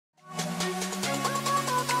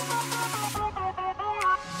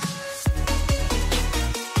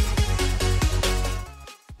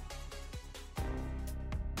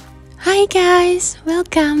Hi guys,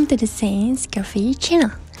 welcome to the Sangster Biography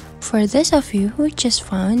channel. For those of you who just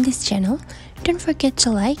found this channel, don't forget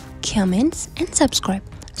to like, comment, and subscribe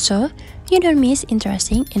so you don't miss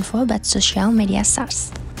interesting info about social media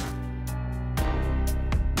stars.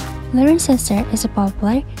 Sangster is a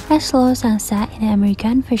popular as Sangster, an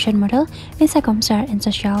American fashion model, Instagram star, and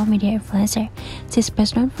social media influencer. She's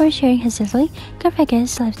best known for sharing her daily,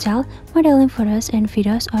 curvaceous lifestyle, modeling photos and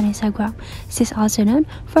videos on Instagram. She's also known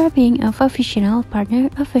for being a professional partner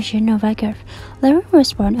of fashion Nova Curve. Lauren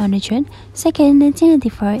was born on June 2,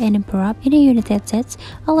 1994 and grew up in the United States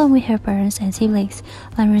along with her parents and siblings.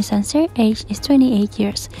 Sangster's age is 28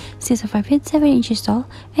 years. She's 5 feet 7 inches tall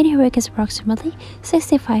and her weight is approximately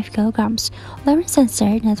 65 kilograms.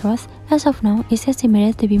 Sangster's net worth as of now is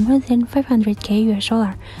estimated to be more than $500k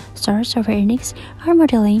US. Source of her earnings are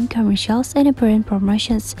modeling, commercials, and apparent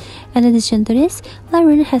promotions. In addition to this,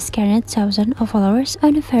 Lauren has garnered thousands of followers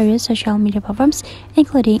on various social media platforms,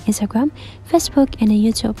 including Instagram, Facebook, and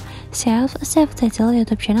YouTube. She has a self-titled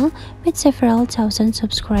YouTube channel with several thousand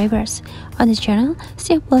subscribers. On this channel,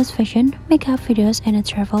 she uploads fashion, makeup videos, and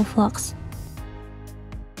travel vlogs.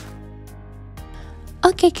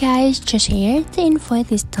 Okay guys, just here the info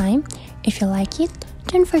this time. If you like it,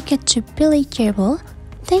 don't forget to be like shareable.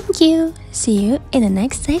 Thank you. See you in the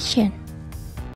next section.